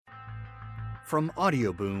From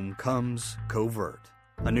Audioboom comes Covert,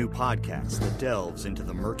 a new podcast that delves into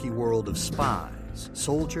the murky world of spies,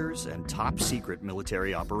 soldiers, and top-secret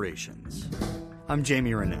military operations. I'm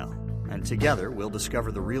Jamie Rennell, and together we'll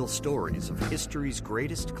discover the real stories of history's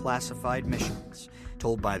greatest classified missions,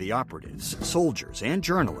 told by the operatives, soldiers, and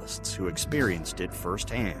journalists who experienced it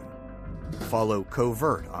firsthand. Follow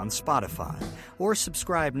Covert on Spotify, or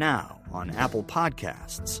subscribe now on Apple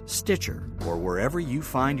Podcasts, Stitcher, or wherever you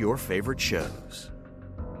find your favorite shows.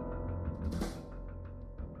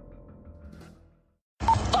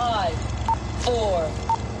 5, 4,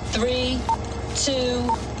 3, 2,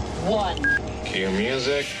 1. Cue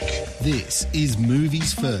music. This is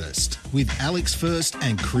Movies First with Alex First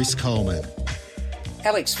and Chris Coleman.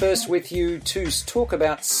 Alex First with you to talk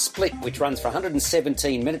about Split, which runs for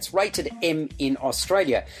 117 minutes, rated M in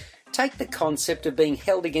Australia. Take the concept of being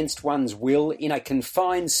held against one's will in a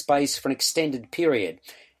confined space for an extended period.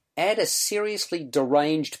 Add a seriously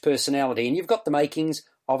deranged personality and you've got the makings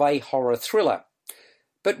of a horror thriller.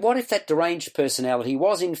 But what if that deranged personality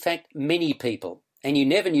was in fact many people and you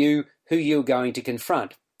never knew who you were going to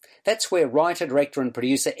confront? That's where writer, director and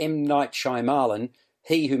producer M. Night Shyamalan,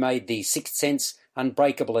 he who made The Sixth Sense,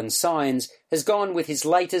 Unbreakable and Signs, has gone with his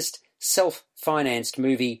latest self-financed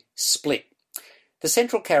movie, Split. The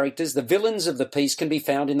central characters, the villains of the piece, can be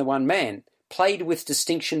found in the one man, played with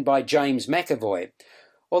distinction by James McAvoy.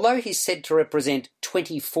 Although he's said to represent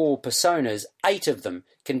 24 personas, 8 of them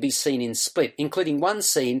can be seen in Split, including one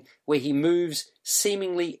scene where he moves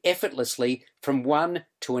seemingly effortlessly from one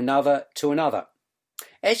to another to another.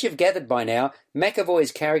 As you've gathered by now,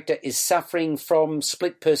 McAvoy's character is suffering from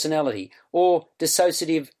split personality, or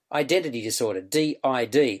dissociative identity disorder,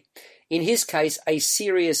 DID. In his case, a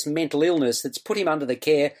serious mental illness that's put him under the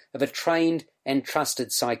care of a trained and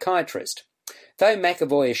trusted psychiatrist. Though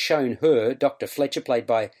McAvoy has shown her, Dr. Fletcher, played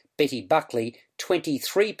by Betty Buckley,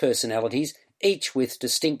 23 personalities, each with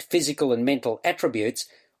distinct physical and mental attributes,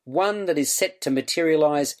 one that is set to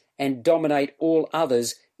materialise and dominate all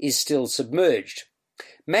others is still submerged.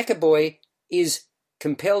 McAvoy is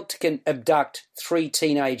compelled to abduct 3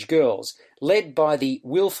 teenage girls, led by the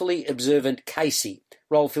willfully observant Casey,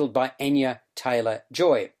 role filled by Anya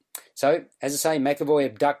Taylor-Joy. So, as I say, McAvoy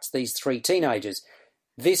abducts these 3 teenagers.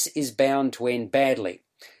 This is bound to end badly.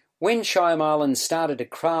 When Shyamalan started to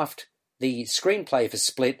craft the screenplay for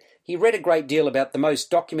Split, he read a great deal about the most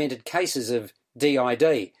documented cases of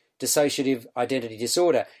DID, dissociative identity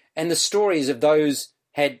disorder, and the stories of those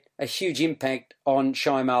had a huge impact on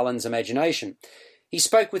Shyamalan's imagination. He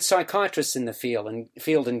spoke with psychiatrists in the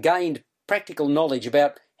field and gained practical knowledge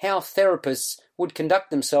about how therapists would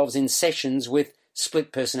conduct themselves in sessions with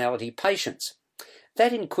split personality patients.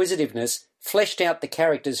 That inquisitiveness fleshed out the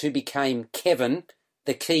characters who became Kevin,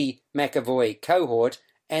 the key McAvoy cohort,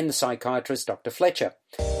 and the psychiatrist Dr. Fletcher.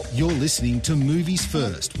 You're listening to Movies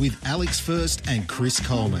First with Alex First and Chris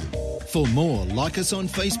Coleman. For more, like us on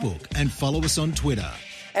Facebook and follow us on Twitter.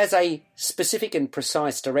 As a specific and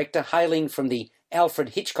precise director hailing from the Alfred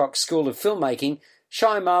Hitchcock School of Filmmaking,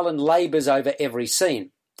 Shyamalan labours over every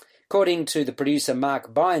scene. According to the producer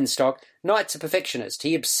Mark Bienstock, Night's a perfectionist.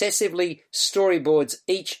 He obsessively storyboards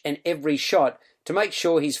each and every shot to make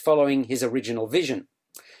sure he's following his original vision.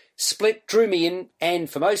 Split drew me in and,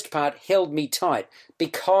 for most part, held me tight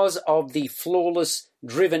because of the flawless,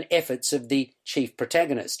 driven efforts of the chief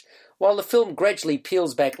protagonist. While the film gradually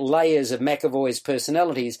peels back layers of McAvoy's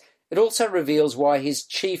personalities, it also reveals why his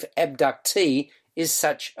chief abductee is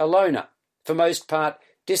such a loner, for most part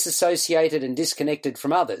disassociated and disconnected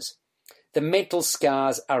from others. The mental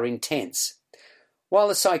scars are intense. While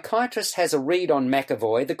the psychiatrist has a read on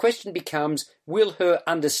McAvoy, the question becomes, will her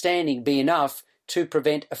understanding be enough to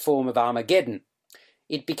prevent a form of Armageddon?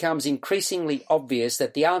 It becomes increasingly obvious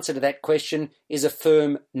that the answer to that question is a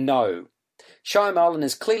firm no. Shyamalan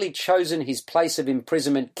has clearly chosen his place of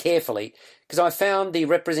imprisonment carefully, because I found the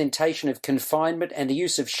representation of confinement and the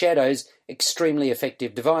use of shadows extremely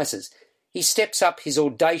effective devices. He steps up his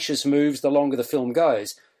audacious moves the longer the film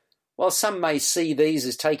goes. While some may see these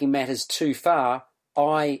as taking matters too far,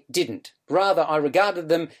 I didn't. Rather, I regarded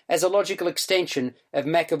them as a logical extension of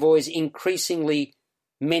McAvoy's increasing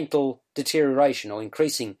mental deterioration,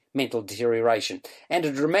 and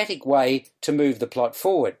a dramatic way to move the plot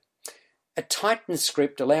forward. A tightened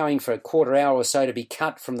script allowing for a quarter hour or so to be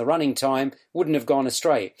cut from the running time wouldn't have gone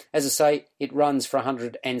astray. As I say, it runs for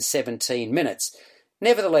 117 minutes.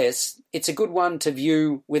 Nevertheless, it's a good one to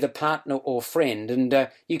view with a partner or friend, and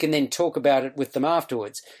you can then talk about it with them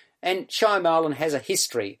afterwards. And Shyamalan has a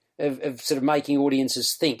history of sort of making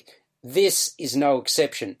audiences think. This is no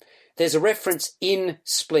exception. There's a reference in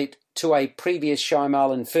Split to a previous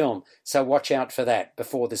Shyamalan film, so watch out for that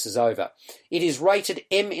before this is over. It is rated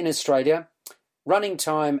M in Australia, running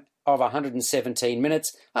time of 117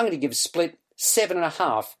 minutes. I'm going to give Split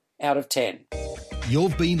 7.5 out of 10.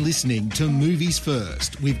 You've been listening to Movies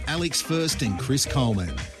First with Alex First and Chris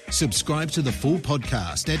Coleman. Subscribe to the full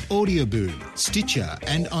podcast at Audioboom, Stitcher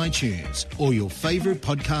and iTunes, or your favourite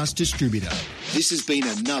podcast distributor. This has been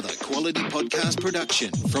another quality podcast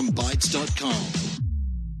production from Bytes.com.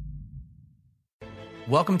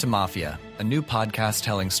 Welcome to Mafia, a new podcast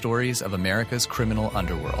telling stories of America's criminal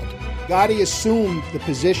underworld. Gotti assumed the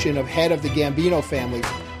position of head of the Gambino family.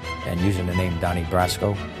 And using the name Donnie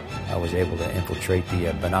Brasco, I was able to infiltrate the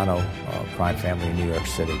Bonanno crime family in New York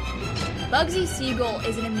City. Bugsy Siegel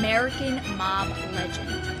is an American mob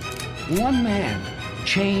legend. One man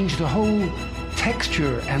changed the whole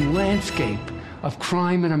texture and landscape of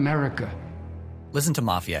crime in America. Listen to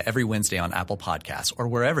Mafia every Wednesday on Apple Podcasts or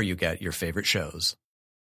wherever you get your favorite shows.